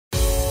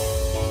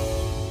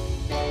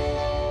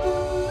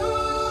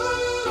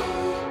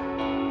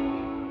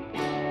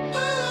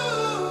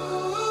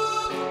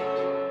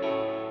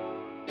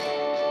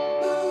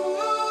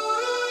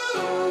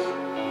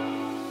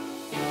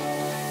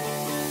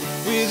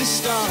the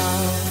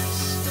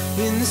stars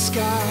in the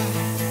sky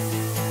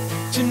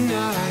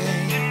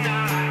tonight.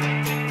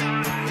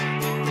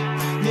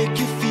 Make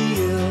you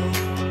feel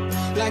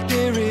like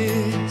there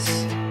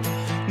is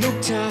no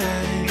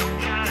time.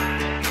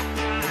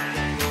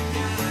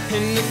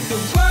 And if the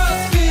world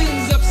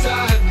spins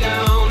upside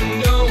down,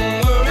 don't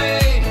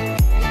worry,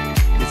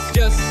 it's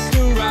just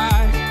a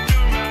ride.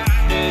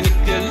 And if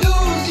you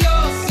lose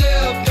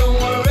yourself, don't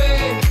worry,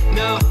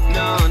 no,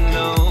 no,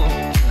 no,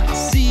 I'll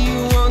see you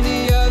on the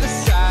other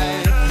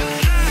side.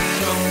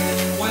 From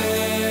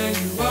where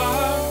you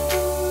are,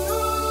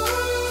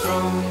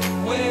 from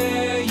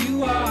where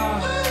you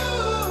are,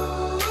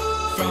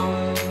 from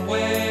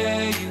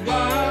where you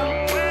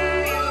are,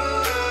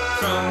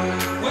 from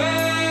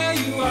where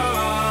you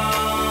are.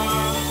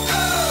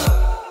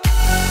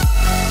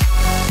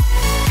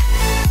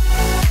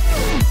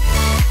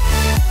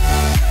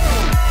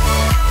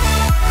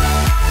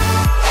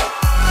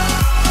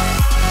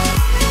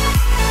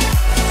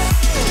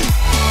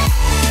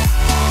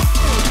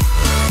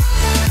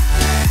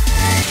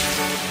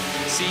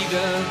 See,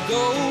 the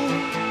goal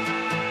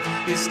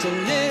is to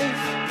live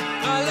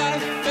our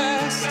life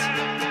fast.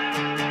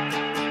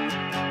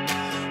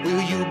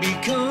 Will you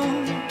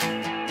become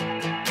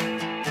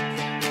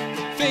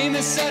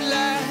famous at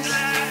last?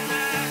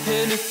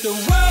 And if the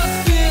world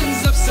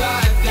spins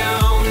upside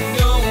down,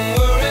 don't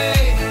worry,